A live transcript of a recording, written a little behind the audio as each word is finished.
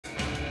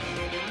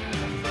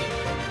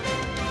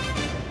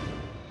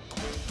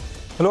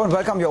Hello and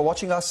welcome. You're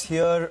watching us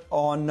here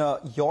on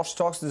Your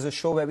Stocks. This is a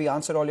show where we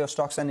answer all your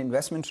stocks and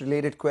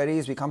investment-related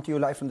queries. We come to you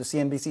live from the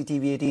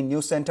CNBC-TV18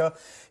 News Center.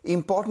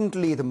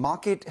 Importantly, the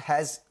market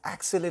has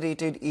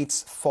accelerated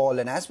its fall.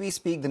 And as we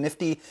speak, the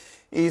Nifty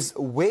is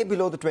way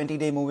below the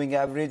 20-day moving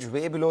average,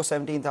 way below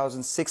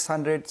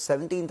 17,600,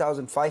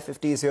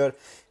 17,550 is here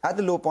at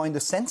the low point. The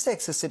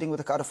sensex is sitting with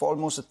a cut of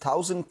almost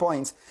 1,000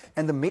 points,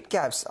 and the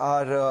mid-caps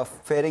are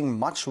faring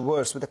much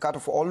worse with a cut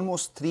of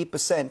almost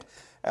 3%.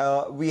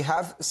 We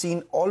have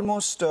seen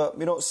almost,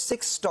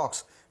 6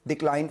 stocks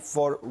decline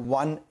for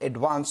one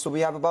advance. So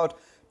we have about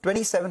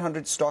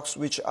 2,700 stocks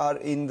which are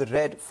in the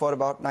red for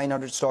about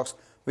 900 stocks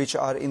which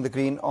are in the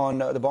green on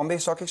the Bombay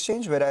Stock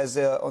Exchange, whereas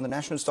on the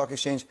National Stock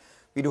Exchange,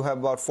 we do have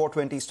about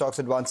 420 stocks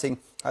advancing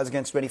as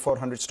against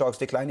 2,400 stocks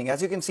declining.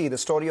 As you can see, the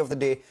story of the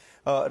day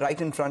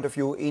right in front of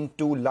you in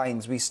two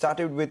lines. We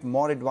started with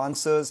more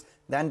advancers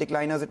than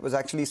decliners. It was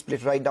actually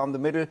split right down the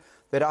middle.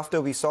 Thereafter,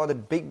 we saw the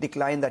big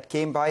decline that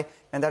came by,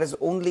 and that has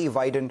only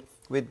widened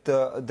with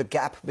the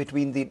gap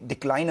between the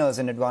decliners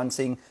and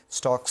advancing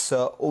stocks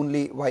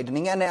only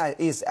widening, and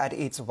is at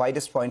its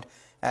widest point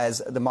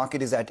as the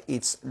market is at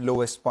its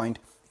lowest point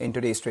in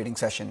today's trading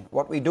session.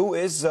 What we do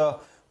is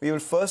we will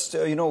first,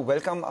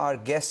 welcome our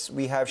guests.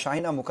 We have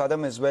Shahina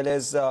Mukadam as well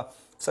as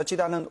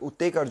Sacchitanand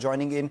Uttekar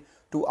joining in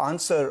to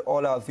answer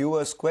all our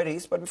viewers'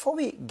 queries. But before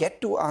we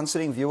get to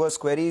answering viewers'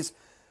 queries,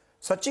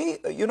 Sachi,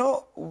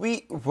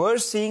 we were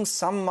seeing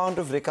some amount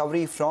of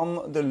recovery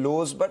from the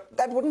lows, but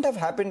that wouldn't have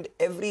happened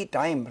every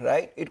time,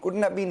 right? It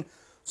couldn't have been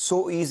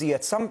so easy.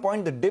 At some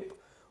point, the dip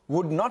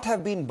would not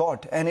have been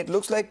bought, and it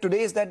looks like today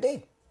is that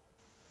day.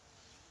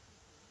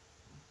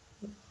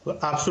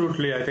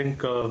 Absolutely. I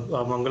think,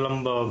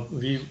 Mangalam,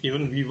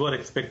 we were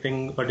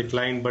expecting a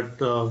decline, but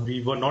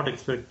we were not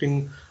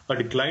expecting a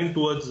decline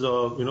towards,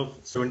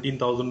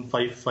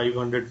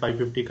 17,500,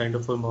 550 kind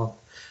of a mark.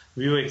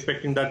 We were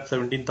expecting that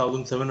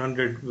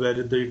 17,700, where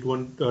the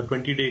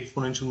 20-day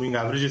exponential moving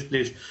average is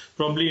placed.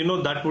 Probably,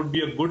 that would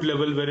be a good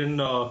level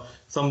wherein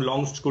some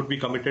longs could be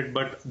committed,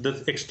 but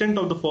the extent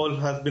of the fall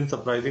has been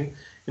surprising.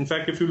 In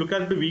fact, if you look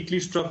at the weekly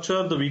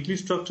structure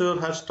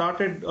has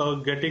started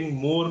getting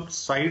more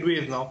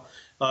sideways now.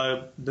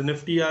 The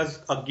Nifty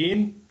has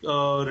again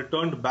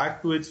returned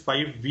back to its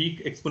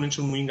 5-week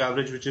exponential moving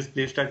average, which is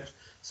placed at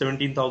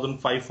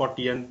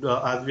 17,540. And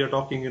as we are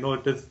talking,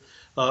 it is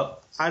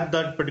at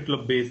that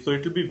particular base. So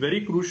it will be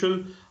very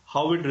crucial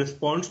how it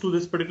responds to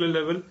this particular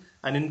level.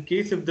 And in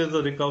case if there's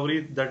a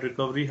recovery, that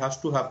recovery has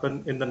to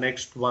happen in the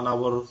next 1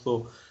 hour or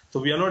so. So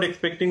we are not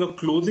expecting a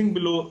closing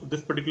below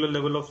this particular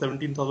level of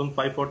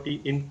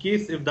 17,540. In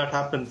case if that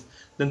happens,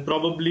 then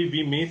probably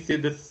we may see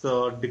this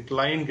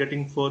decline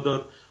getting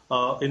further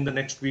in the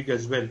next week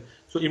as well.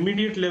 So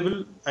immediate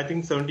level, I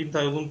think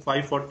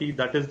 17,540,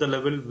 that is the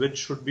level which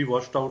should be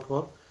watched out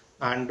for.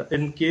 And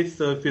in case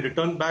if we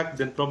return back,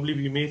 then probably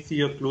we may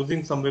see a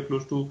closing somewhere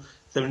close to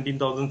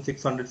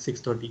 17,600,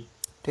 630.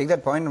 Take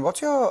that point. And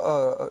what's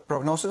your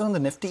prognosis on the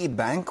Nifty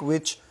Bank,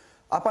 which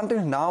up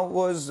until now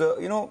was,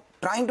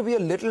 trying to be a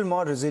little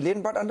more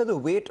resilient, but under the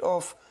weight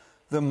of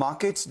the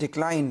market's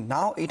decline,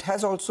 now it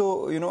has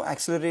also,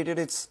 accelerated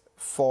its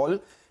fall.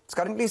 It's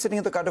currently sitting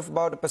at the cut of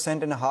about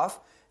 1.5%,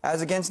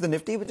 as against the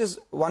Nifty, which is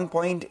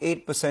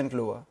 1.8%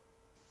 lower.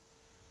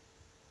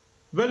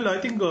 Well,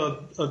 I think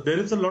there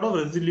is a lot of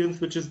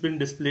resilience which has been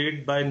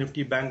displayed by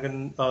Nifty Bank,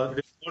 and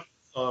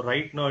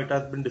right now it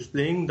has been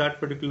displaying that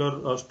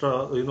particular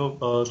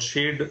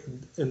shade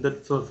in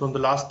from the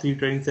last 3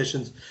 trading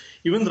sessions.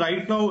 Even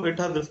right now, it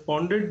has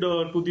responded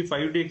to the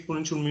 5-day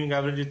exponential moving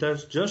average. It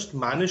has just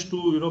managed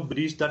to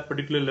breach that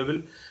particular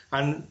level,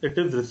 and it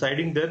is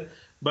residing there.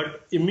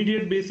 But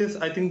immediate basis,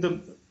 I think the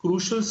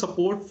crucial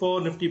support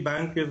for Nifty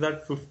Bank is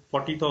at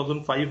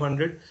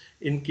 40,500.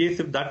 In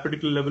case if that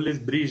particular level is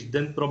breached,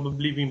 then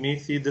probably we may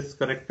see this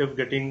corrective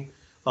getting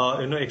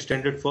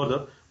extended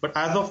further. But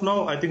as of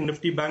now, I think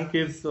Nifty Bank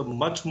is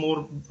much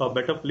more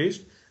better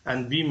placed,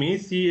 and we may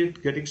see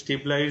it getting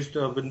stabilized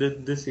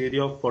within this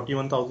area of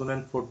 41,000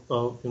 and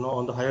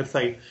on the higher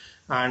side,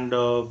 and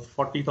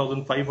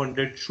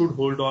 40,500 should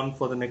hold on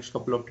for the next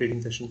couple of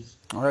trading sessions.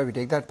 All right, we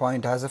take that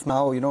point. As of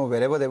now,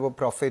 wherever there were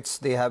profits,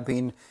 they have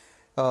been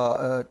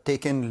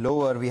taken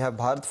lower. We have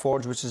Bharat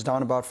Forge, which is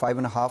down about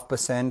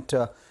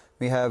 5.5%.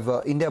 We have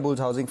Indiabulls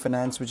Housing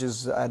Finance, which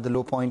is at the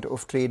low point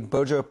of trade.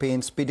 Berger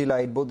Paints,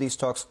 Pidilite, both these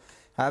stocks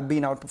have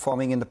been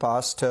outperforming in the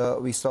past.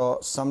 We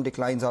saw some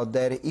declines out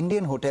there.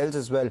 Indian Hotels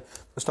as well.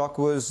 The stock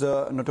was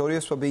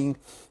notorious for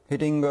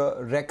hitting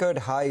record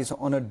highs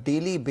on a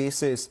daily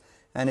basis,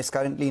 and is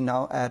currently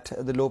now at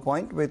the low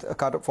point with a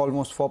cut of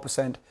almost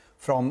 4%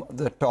 from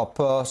the top.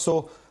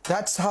 So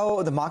that's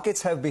how the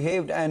markets have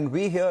behaved, and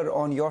we here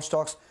on Your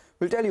Stocks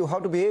will tell you how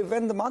to behave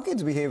when the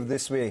markets behave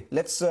this way.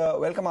 Let's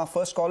welcome our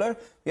first caller.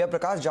 We have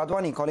Prakash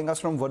Jadwani calling us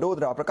from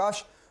Vadodara.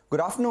 Prakash, good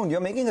afternoon. You're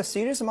making a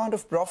serious amount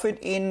of profit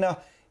in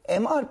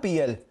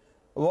MRPL.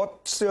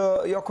 What's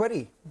your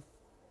query?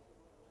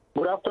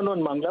 Good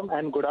afternoon, Mangalam,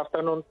 and good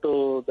afternoon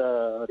to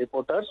the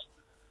reporters.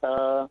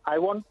 I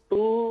want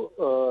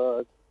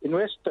to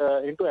invest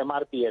into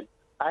MRPL.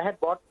 I had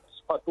bought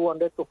for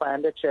 200 to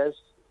 500 shares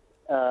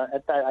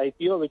at the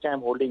IPO, which I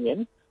am holding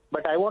in.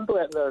 But I want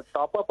to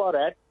top up or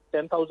add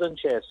 10,000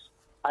 shares.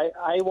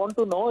 I want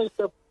to know if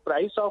the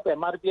price of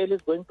MRPL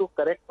is going to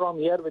correct from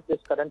here with this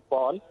current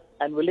fall,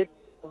 and where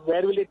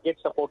will it get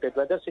supported,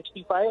 whether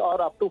 65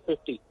 or up to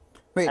 50?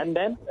 Wait. And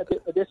then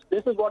this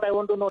is what I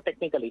want to know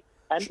technically.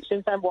 And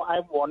since I'm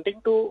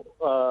wanting to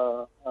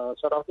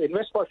sort of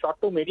invest for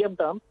short to medium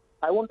term,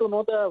 I want to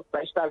know the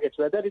price targets,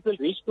 whether it will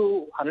reach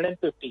to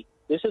 150.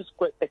 This is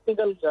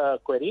technical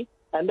query.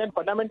 And then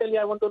fundamentally,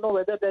 I want to know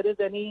whether there is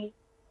any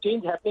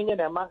change happening in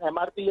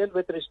MRPL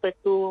with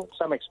respect to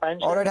some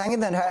expansion. All right, hang in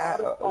then.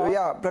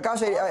 Yeah,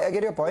 Prakash, I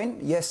get your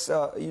point. Yes,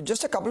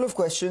 just a couple of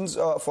questions,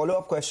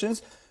 follow-up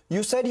questions.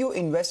 You said you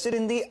invested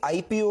in the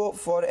IPO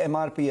for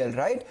MRPL,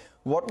 right?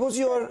 What was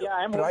your price? Yeah,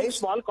 I'm holding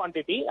small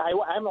quantity. I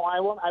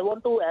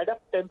want to add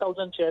up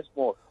 10,000 shares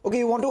more. Okay,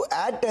 you want to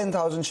add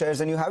 10,000 shares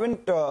and you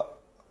haven't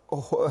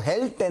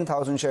held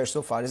 10,000 shares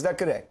so far. Is that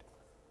correct?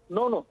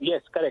 No.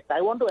 Yes, correct. I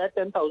want to add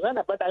 10,000,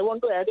 but I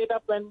want to add it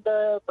up when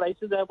the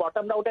prices have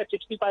bottomed out at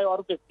 65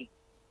 or 50.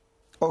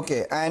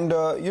 Okay, and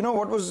you know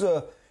what was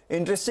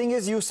interesting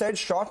is you said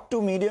short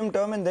to medium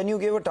term, and then you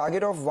gave a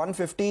target of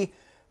 150,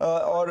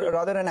 or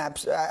rather an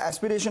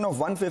aspiration of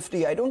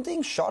 150. I don't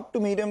think short to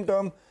medium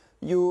term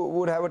you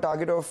would have a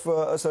target of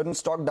a certain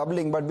stock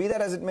doubling, but be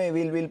that as it may,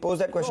 we'll pose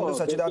that question to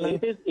Sacchitanand.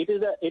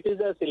 It is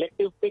a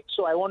selective pick,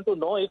 so I want to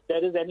know if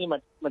there is any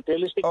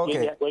materialistic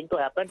change going to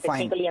happen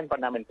technically and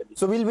fundamentally.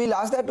 So we'll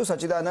ask that to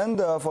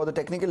Sacchitanand for the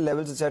technical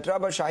levels, etc.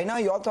 But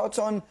Shahina, your thoughts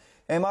on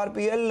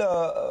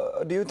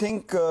MRPL? Do you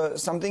think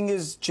something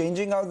is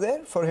changing out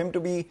there for him to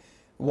be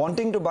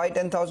wanting to buy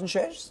 10,000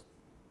 shares?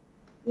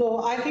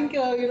 No, I think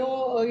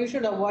you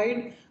should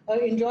avoid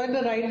enjoy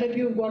the ride that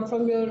you got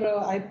from your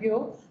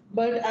IPO.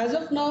 But as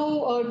of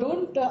now,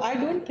 I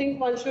don't think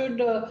one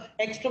should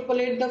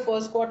extrapolate the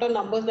first quarter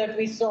numbers that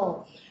we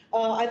saw.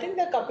 I think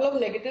there are a couple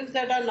of negatives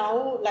that are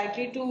now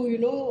likely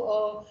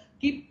to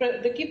keep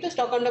the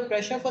stock under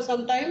pressure for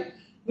some time,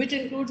 which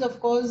includes, of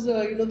course,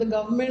 the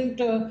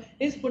government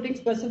is putting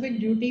specific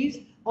duties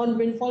on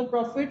windfall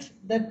profits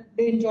that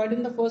they enjoyed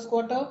in the first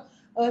quarter.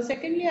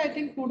 Secondly, I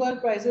think crude oil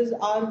prices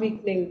are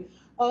weakening.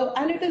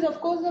 And it is,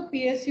 of course, the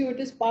PSU. It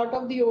is part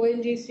of the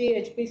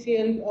ONGC,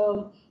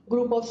 HPCL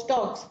group of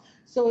stocks.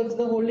 So it's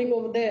the holding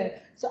over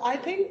there. So I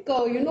think,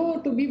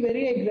 to be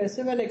very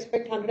aggressive and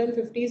expect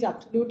 150 is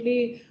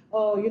absolutely,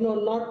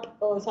 not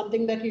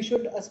something that he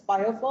should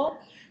aspire for.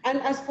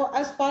 And as far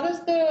as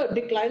the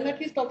decline that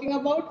he's talking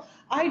about,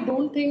 I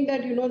don't think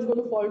that, it's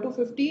going to fall to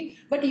 50.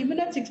 But even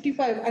at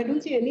 65, I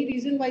don't see any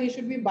reason why he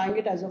should be buying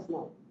it as of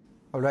now.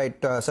 All right.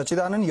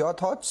 Sacchitanand, your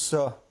thoughts?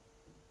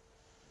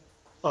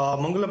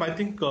 Mangalam, I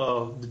think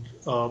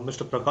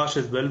Mr. Prakash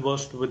is well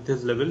versed with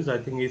his levels. I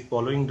think he's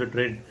following the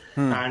trend.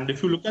 And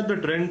if you look at the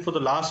trend for the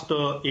last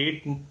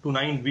 8 to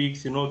 9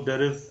 weeks, there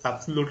is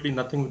absolutely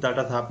nothing that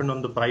has happened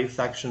on the price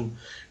action.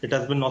 It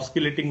has been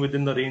oscillating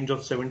within the range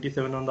of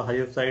 77 on the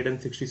higher side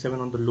and 67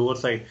 on the lower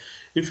side.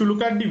 If you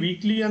look at the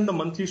weekly and the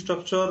monthly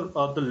structure,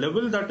 the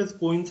level that is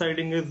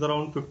coinciding is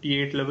around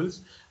 58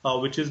 levels,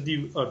 which is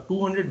the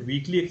 200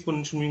 weekly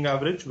exponential moving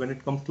average when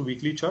it comes to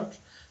weekly charts.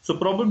 So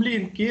probably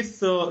in case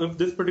if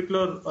this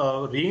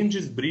particular range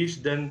is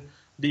breached, then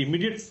the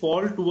immediate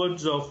fall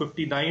towards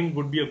 59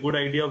 would be a good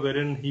idea,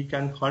 wherein he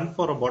can hunt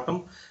for a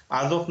bottom.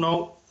 As of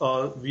now,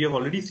 we have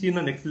already seen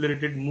an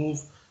accelerated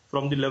move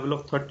from the level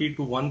of 30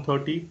 to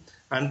 130.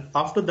 And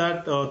after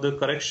that, the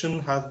correction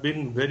has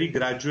been very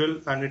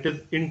gradual and it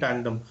is in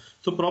tandem.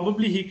 So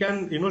probably he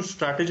can,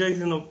 strategize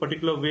in a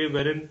particular way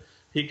wherein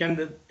he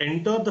can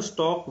enter the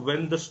stock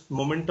when the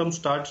momentum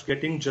starts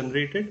getting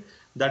generated.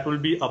 That will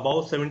be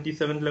above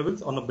 77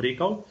 levels on a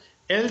breakout.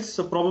 Else,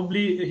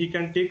 probably he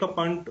can take a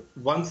punt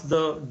once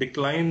the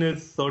decline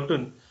is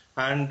certain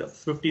and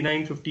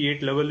 59,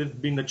 58 level is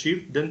being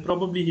achieved. Then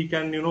probably he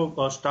can,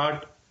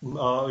 start,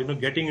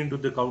 getting into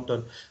the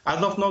counter.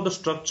 As of now, the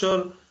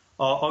structure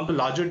on the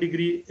larger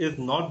degree is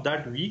not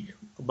that weak,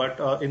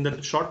 but in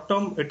the short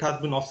term, it has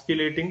been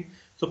oscillating.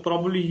 So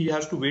probably he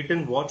has to wait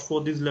and watch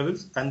for these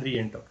levels and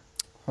re-enter.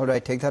 All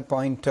right, take that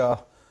point.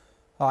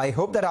 I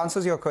hope that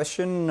answers your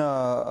question,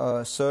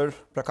 Sir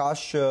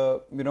Prakash,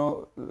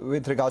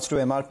 with regards to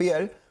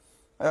MRPL.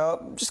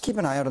 Just keep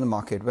an eye out on the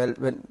market. Well,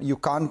 you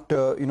can't,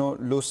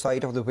 lose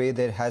sight of the way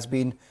there has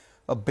been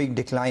a big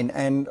decline.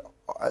 And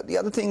the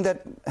other thing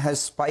that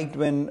has spiked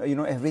when,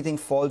 everything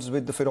falls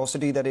with the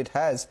ferocity that it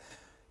has,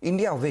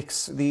 India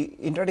VIX, the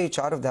intraday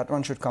chart of that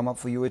one should come up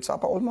for you. It's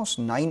up almost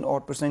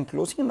 9%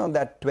 closing in on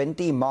that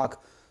 20 mark.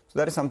 So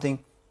that is something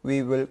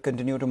we will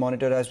continue to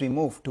monitor as we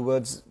move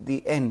towards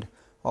the end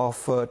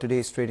of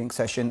today's trading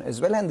session as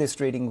well and this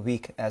trading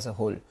week as a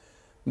whole.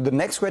 The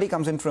next query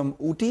comes in from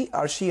Uti.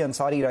 Arshi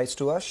Ansari writes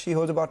to us. She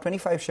holds about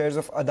 25 shares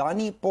of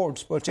Adani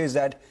Ports purchased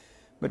at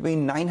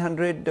between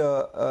 900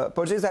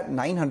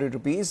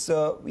 rupees.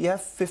 We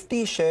have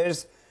 50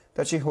 shares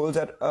that she holds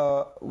at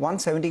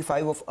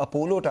 175 of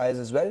Apollo Tyres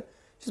as well.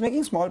 She's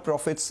making small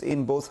profits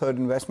in both her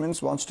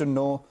investments, wants to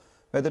know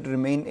whether to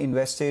remain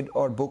invested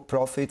or book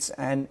profits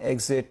and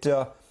exit.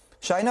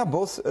 Shahina,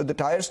 both the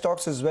tire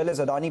stocks as well as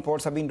Adani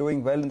Ports have been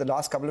doing well in the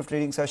last couple of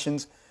trading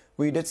sessions.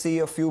 We did see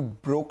a few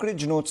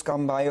brokerage notes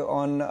come by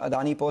on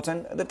Adani Ports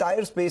and the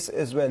tire space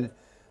as well.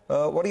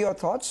 What are your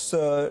thoughts?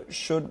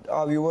 Should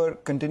our viewer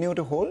continue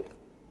to hold?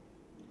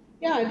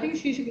 Yeah, I think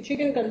she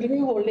can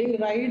continue holding,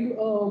 ride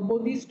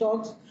both these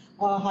stocks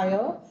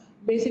higher.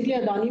 Basically,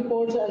 Adani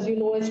Ports, as you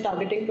know, is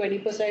targeting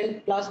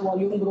 20% plus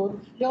volume growth.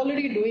 They're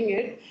already doing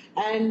it,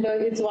 and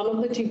it's one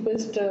of the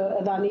cheapest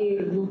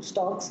Adani Group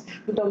stocks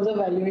in terms of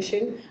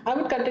valuation. I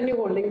would continue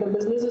holding. The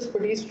business is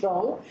pretty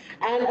strong.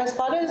 And as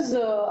far as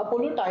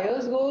Apollo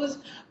Tyres goes,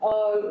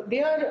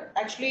 they are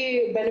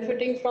actually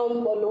benefiting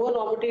from lower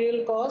raw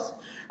material costs.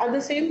 At the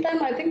same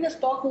time, I think the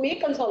stock may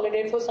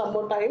consolidate for some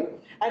more time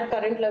at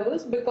current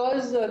levels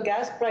because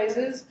gas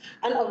prices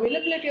and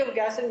availability of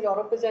gas in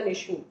Europe is an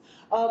issue.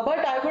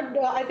 But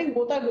I think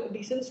both are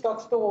decent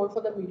stocks to hold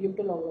for the medium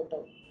to longer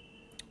term.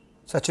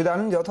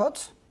 Sacchitanand, your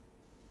thoughts?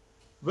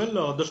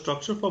 Well, the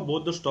structure for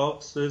both the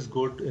stocks is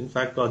good. In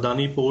fact,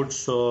 Adani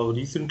Ports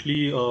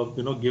recently,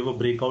 gave a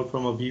breakout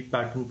from a weak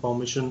pattern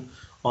formation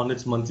on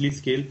its monthly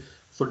scale.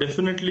 So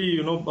definitely,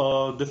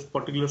 this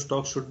particular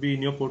stock should be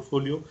in your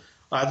portfolio.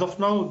 As of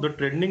now, the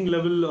trending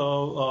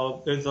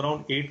level is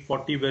around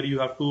 840, where you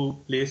have to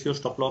place your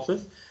stop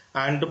losses.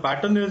 And the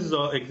pattern is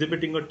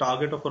exhibiting a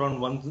target of around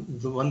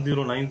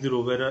 1090,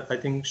 where I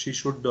think she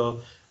should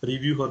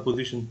review her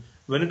position.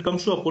 When it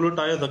comes to Apollo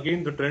Tyres,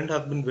 again, the trend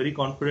has been very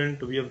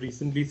confident. We have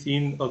recently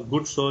seen a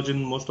good surge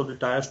in most of the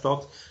tire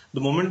stocks.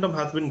 The momentum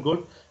has been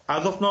good.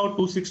 As of now,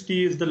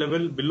 260 is the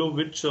level below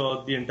which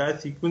the entire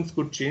sequence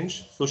could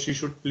change. So she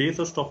should place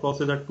her stop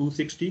losses at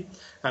 260.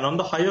 And on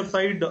the higher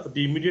side,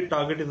 the immediate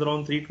target is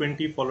around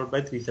 320, followed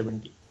by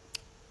 370.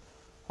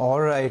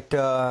 All right,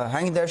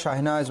 hang there,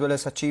 Shahina, as well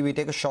as Sachi. We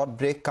take a short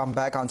break, come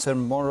back, answer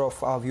more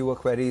of our viewer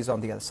queries on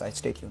the other side.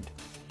 Stay tuned.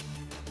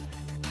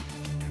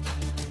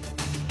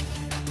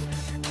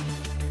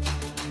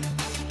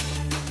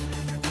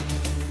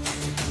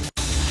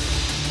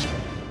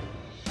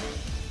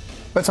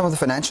 Well, some of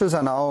the financials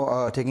are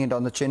now taking it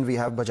on the chin. We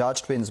have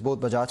Bajaj twins, both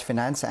Bajaj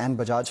Finance and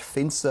Bajaj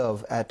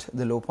Finserv at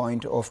the low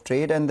point of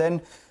trade. And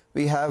then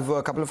we have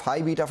a couple of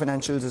high beta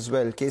financials as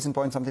well. Case in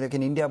point, something like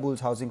an Indiabulls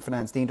Housing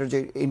Finance. The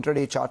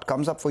intraday chart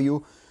comes up for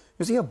you.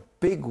 You see a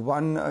big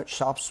one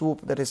sharp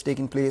swoop that is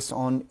taking place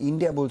on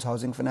Indiabulls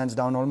Housing Finance,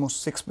 down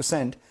almost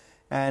 6%.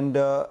 And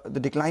the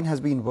decline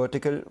has been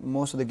vertical.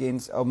 Most of the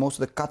gains, most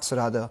of the cuts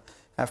rather,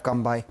 have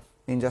come by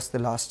in just the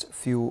last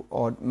few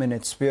odd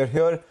minutes. We are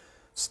here.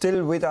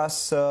 Still with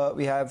us,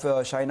 we have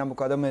Shahina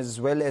Mukadam as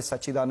well as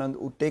Sacchitanand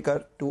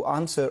Uttekar to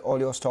answer all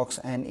your stocks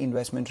and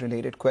investment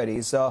related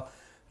queries.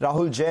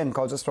 Rahul Jain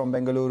calls us from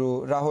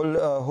Bengaluru.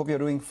 Rahul, hope you're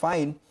doing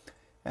fine.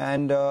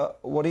 And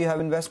what do you have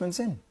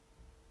investments in?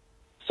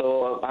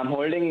 So I'm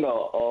holding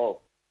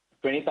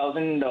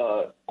 20,000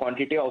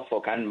 quantity of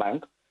Can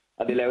Bank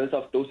at the levels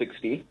of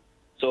 260.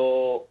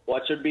 So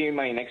what should be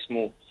my next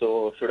move?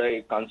 So should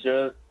I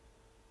consider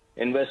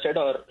invested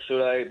or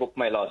should I book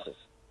my losses?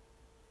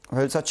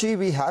 Well, Sachi,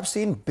 we have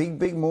seen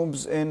big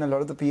moves in a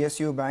lot of the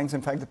PSU banks.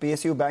 In fact, the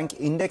PSU bank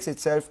index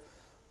itself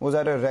was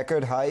at a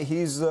record high.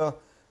 He's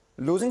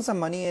losing some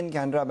money in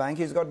Canara Bank.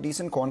 He's got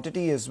decent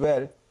quantity as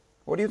well.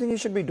 What do you think he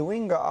should be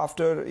doing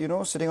after,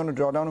 sitting on a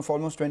drawdown of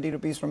almost 20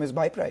 rupees from his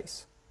buy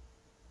price?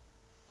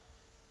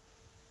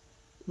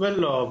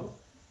 Well,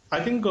 I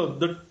think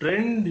the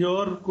trend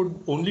here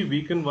could only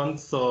weaken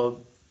once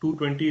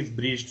 220 is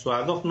breached. So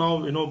as of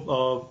now,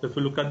 if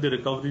you look at the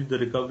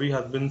recovery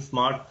has been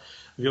smart.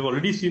 We have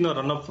already seen a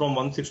run up from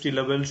 160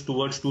 levels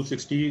towards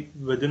 260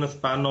 within a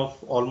span of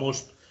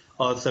almost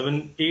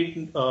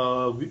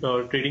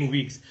 7-8 trading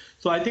weeks.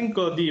 So I think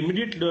the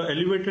immediate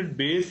elevated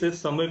base is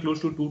somewhere close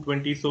to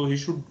 220. So he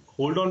should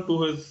hold on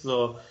to his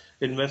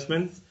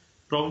investments.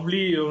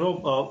 Probably, it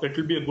will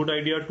be a good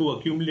idea to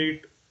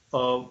accumulate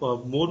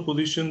more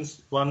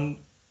positions once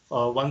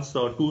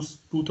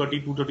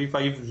 230,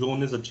 235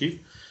 zone is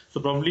achieved. So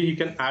probably he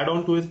can add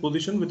on to his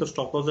position with a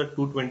stop loss at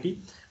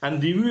 220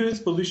 and review his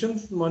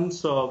positions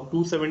once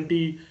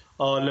 270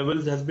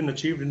 levels has been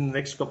achieved in the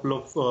next couple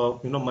of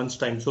months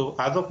time. So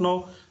as of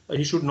now,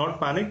 he should not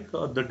panic.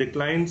 The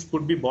declines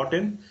could be bought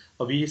in.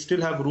 We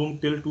still have room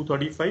till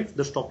 235.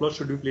 The stop loss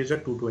should be placed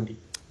at 220.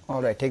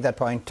 All right, take that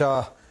point.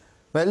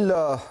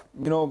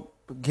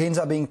 Gains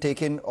are being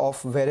taken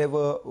off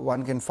wherever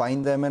one can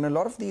find them, and a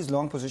lot of these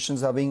long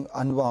positions are being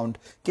unwound.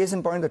 Case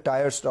in point, the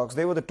tire stocks.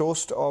 They were the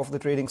toast of the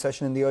trading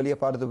session in the earlier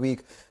part of the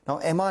week. Now,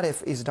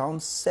 MRF is down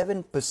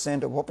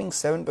 7%, a whopping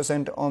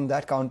 7% on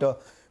that counter,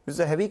 which is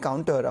a heavy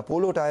counter.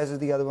 Apollo Tyres is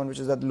the other one, which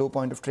is at the low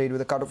point of trade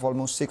with a cut of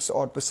almost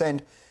 6%.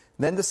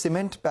 Then the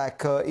cement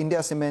pack,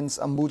 India Cements,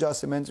 Ambuja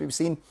Cements. We've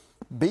seen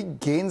big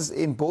gains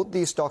in both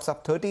these stocks,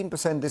 up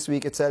 13% this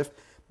week itself.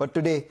 But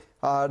today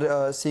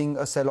are seeing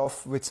a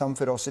sell-off with some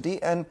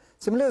ferocity. And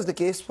similar is the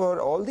case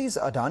for all these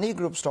Adani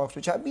Group stocks,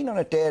 which have been on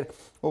a tear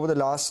over the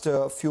last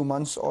few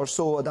months or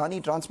so.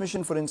 Adani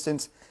Transmission, for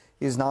instance,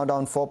 is now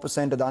down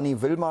 4%. Adani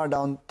Wilmar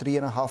down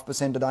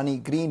 3.5%.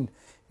 Adani Green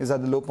is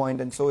at the low point,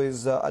 and so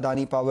is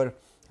Adani Power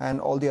and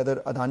all the other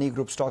Adani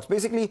Group stocks.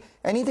 Basically,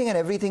 anything and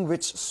everything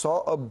which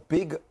saw a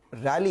big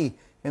rally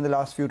in the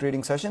last few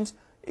trading sessions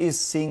is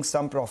seeing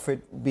some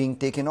profit being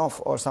taken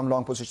off or some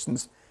long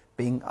positions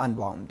being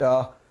unwound.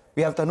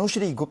 We have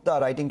Tanushri Gupta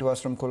writing to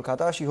us from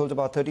Kolkata. She holds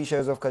about 30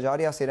 shares of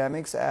Kajaria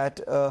Ceramics at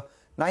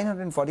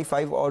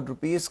 945 odd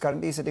rupees,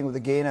 currently sitting with a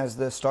gain as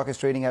the stock is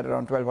trading at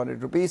around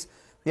 1200 rupees.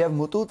 We have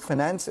Muthoot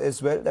Finance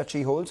as well that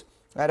she holds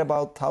at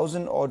about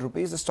 1000 odd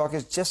rupees. The stock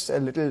is just a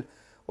little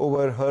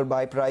over her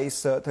buy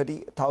price,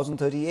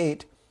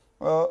 30,038.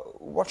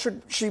 What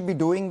should she be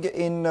doing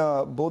in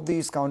both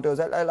these counters?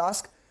 I'll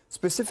ask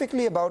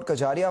specifically about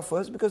Kajaria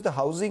first, because the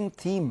housing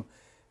theme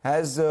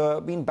has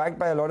been backed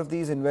by a lot of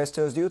these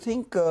investors. Do you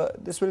think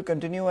this will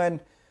continue and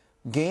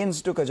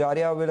gains to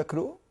Kajaria will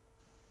accrue?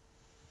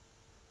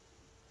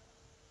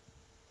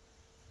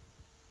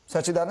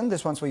 Sacchitanand,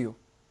 this one's for you.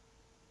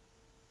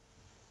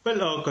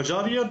 Well,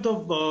 Kajaria,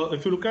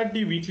 if you look at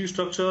the weekly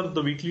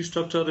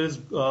structure is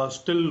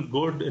still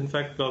good. In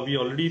fact, we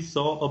already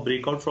saw a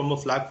breakout from a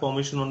flag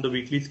formation on the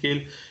weekly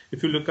scale.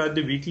 If you look at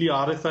the weekly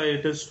RSI,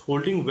 it is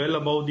holding well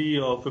above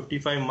the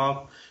 55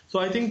 mark. So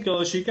I think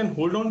she can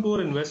hold on to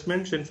her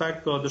investments. In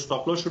fact, the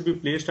stop loss should be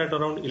placed at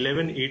around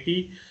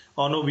 1180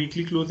 on a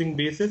weekly closing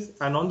basis.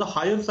 And on the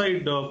higher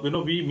side,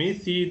 we may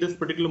see this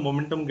particular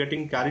momentum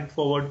getting carried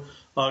forward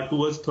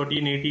towards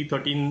 1380,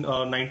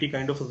 1390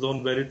 kind of a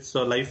zone where its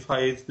life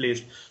high is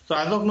placed. So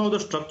as of now, the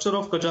structure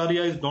of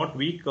Kajaria is not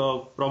weak.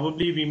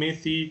 Probably we may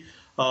see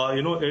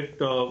it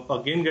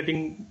again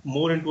getting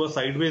more into a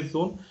sideways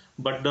zone,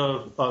 but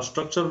the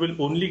structure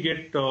will only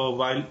get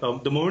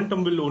the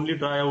momentum will only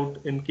dry out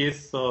in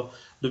case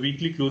the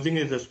weekly closing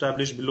is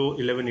established below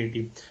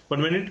 1180. But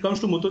when it comes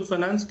to Muthoot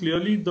Finance,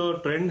 clearly the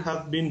trend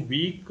has been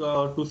weak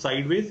to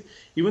sideways.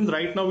 Even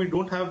right now, we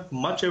don't have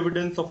much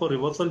evidence of a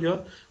reversal here.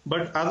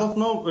 But as of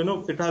now,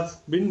 it has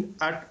been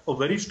at a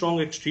very strong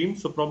extreme.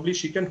 So probably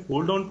she can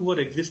hold on to her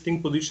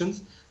existing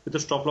positions with a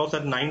stop loss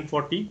at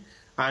 940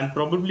 and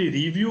probably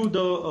review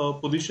the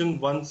position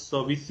once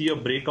we see a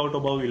breakout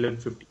above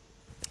 1150.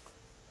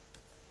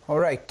 All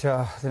right,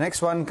 the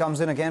next one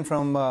comes in again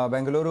from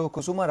Bengaluru.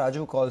 Kusuma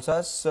Raju calls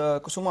us.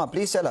 Kusuma,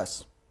 please tell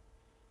us.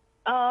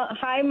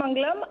 Hi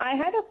Mangalam, I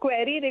had a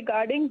query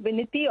regarding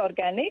Vinity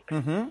Organics.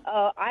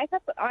 I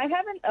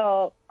have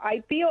an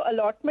IPO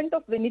allotment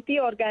of Vinity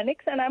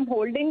Organics and I'm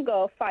holding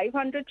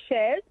 500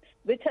 shares,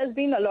 which has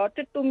been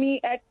allotted to me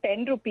at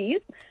 10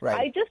 rupees. Right.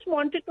 I just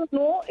wanted to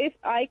know if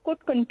I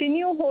could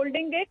continue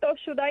holding it or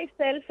should I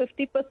sell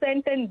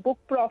 50% and book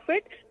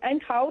profit,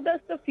 and how does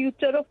the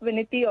future of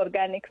Vinity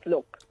Organics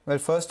look? Well,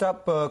 first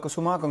up,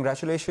 Kusuma,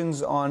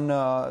 congratulations on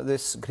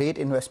this great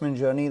investment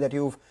journey that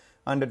you've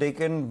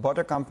undertaken, bought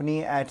a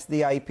company at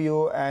the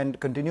IPO and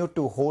continued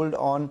to hold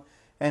on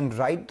and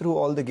ride through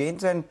all the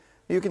gains. And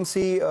you can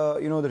see,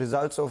 the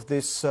results of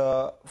this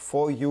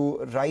for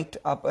you right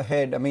up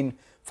ahead. I mean,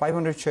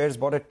 500 shares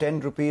bought at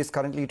 10 rupees,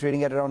 currently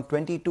trading at around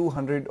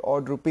 2200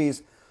 odd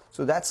rupees.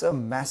 So that's a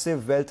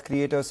massive wealth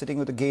creator sitting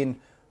with a gain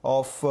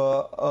of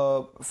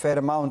a fair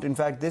amount. In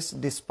fact, this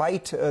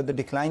despite the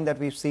decline that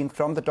we've seen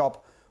from the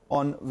top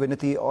on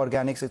Vinity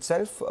Organics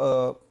itself,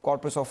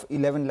 corpus of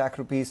 11 lakh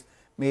rupees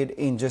made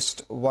in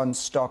just one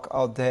stock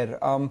out there.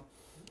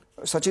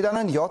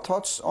 Sacchitanand, your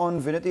thoughts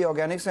on Vinity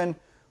Organics and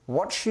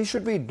what she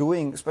should be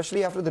doing,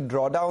 especially after the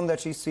drawdown that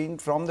she's seen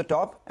from the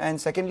top? And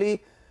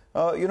secondly,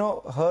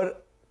 her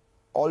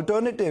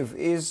alternative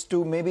is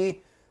to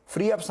maybe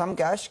free up some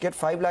cash, get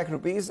 5 lakh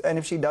rupees, and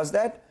if she does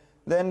that,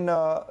 then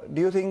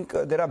do you think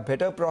there are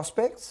better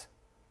prospects?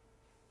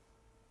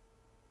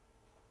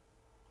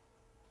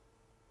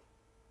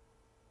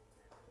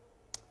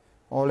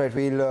 All right,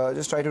 we'll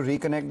just try to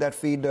reconnect that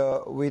feed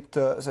with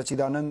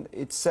Sacchitanand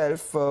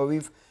itself.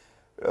 We've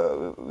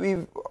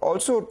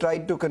also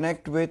tried to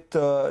connect with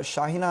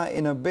Shahina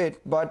in a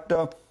bit, but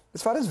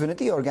as far as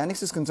Vinity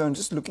Organics is concerned,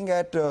 just looking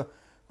at the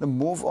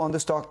move on the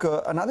stock,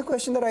 another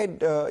question that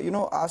I'd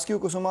ask you,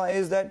 Kusuma,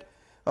 is that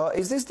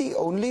is this the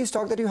only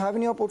stock that you have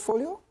in your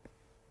portfolio?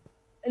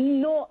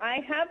 No, I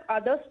have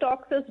other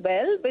stocks as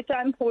well, which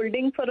I'm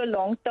holding for a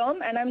long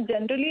term, and I'm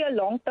generally a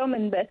long-term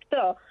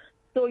investor.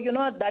 So,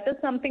 that is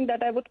something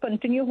that I would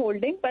continue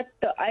holding. But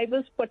I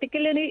was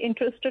particularly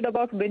interested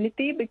about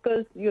Vinity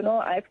because,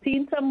 I've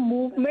seen some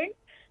movement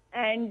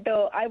and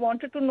I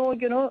wanted to know,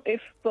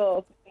 if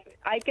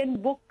I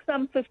can book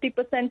some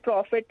 50%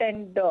 profit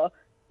and,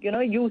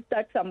 use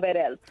that somewhere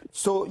else.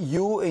 So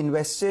you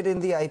invested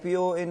in the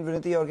IPO in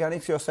Vinity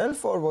Organics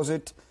yourself, or was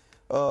it?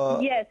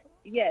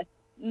 Yes.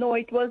 No,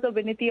 it was a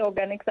Vinity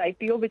Organics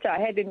IPO, which I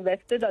had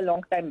invested a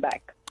long time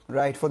back.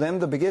 Right. For them,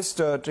 the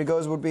biggest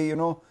triggers would be,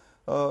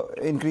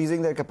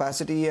 increasing their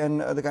capacity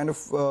and the kind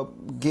of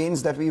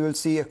gains that we will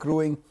see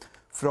accruing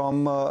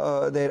from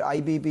their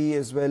IBB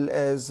as well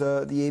as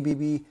the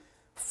ABB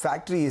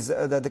factories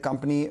that the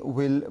company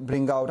will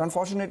bring out.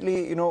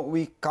 Unfortunately,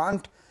 we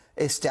can't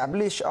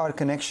establish our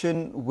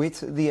connection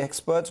with the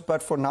experts,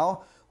 but for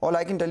now, all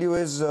I can tell you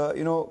is,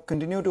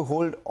 continue to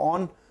hold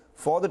on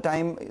for the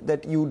time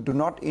that you do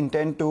not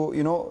intend to,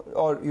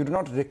 or you do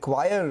not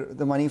require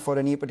the money for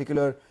any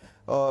particular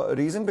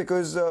reason,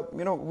 because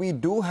we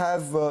do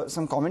have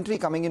some commentary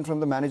coming in from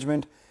the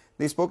management.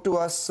 They spoke to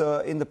us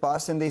in the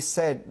past, and they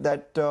said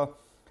that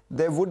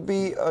there would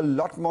be a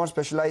lot more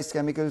specialized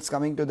chemicals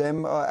coming to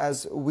them,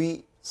 as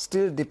we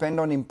still depend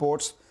on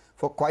imports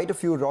for quite a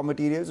few raw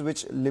materials,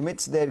 which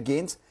limits their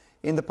gains.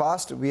 In the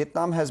past,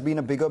 Vietnam has been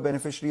a bigger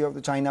beneficiary of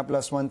the China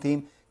Plus One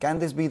theme. Can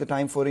this be the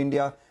time for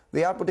India?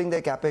 They are putting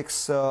their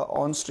capex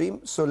on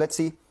stream. So let's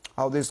see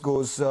how this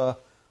goes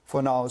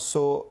for now.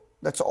 So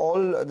that's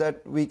all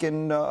that we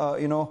can,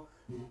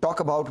 talk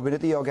about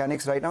Vinati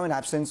Organics right now, in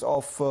absence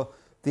of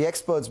the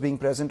experts being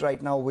present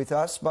right now with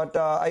us. But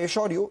I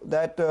assure you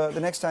that the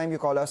next time you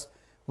call us,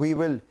 we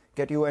will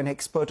get you an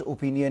expert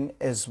opinion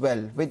as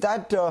well. With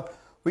that,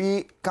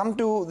 we come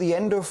to the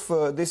end of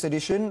this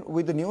edition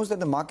with the news that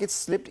the markets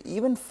slipped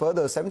even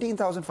further.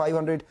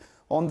 17,500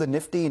 on the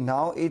Nifty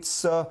now.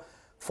 It's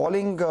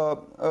falling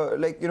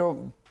like,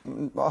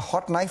 a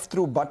hot knife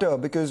through butter,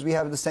 because we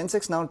have the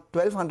sensex now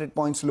 1,200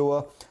 points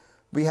lower.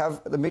 We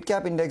have the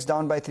mid-cap index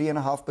down by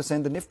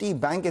 3.5%. The Nifty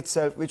Bank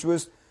itself, which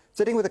was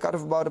sitting with a cut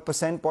of about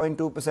 1%,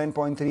 0.2%,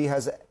 0.3%,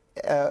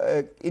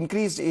 has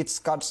increased its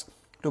cuts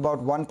to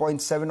about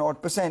 1.7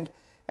 odd percent.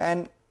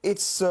 And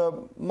it's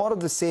more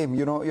of the same.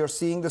 You're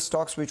seeing the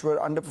stocks which were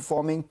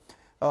underperforming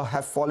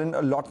have fallen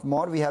a lot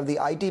more. We have the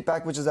IT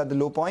pack, which is at the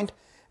low point,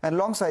 and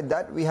alongside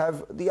that we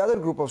have the other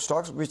group of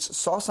stocks which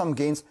saw some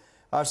gains,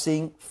 are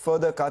seeing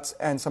further cuts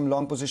and some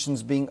long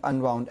positions being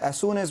unwound. As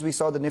soon as we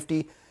saw the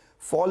Nifty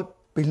fall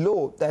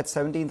below that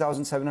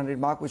 17,700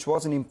 mark, which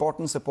was an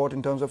important support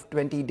in terms of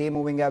 20-day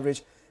moving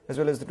average as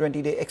well as the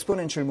 20-day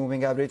exponential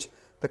moving average,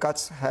 the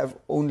cuts have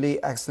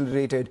only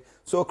accelerated.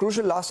 So a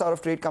crucial last hour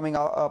of trade coming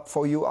up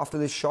for you after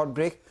this short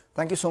break.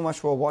 Thank you so much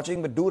for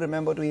watching, but do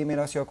remember to email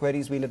us your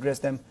queries. We'll address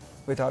them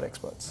with our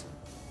experts.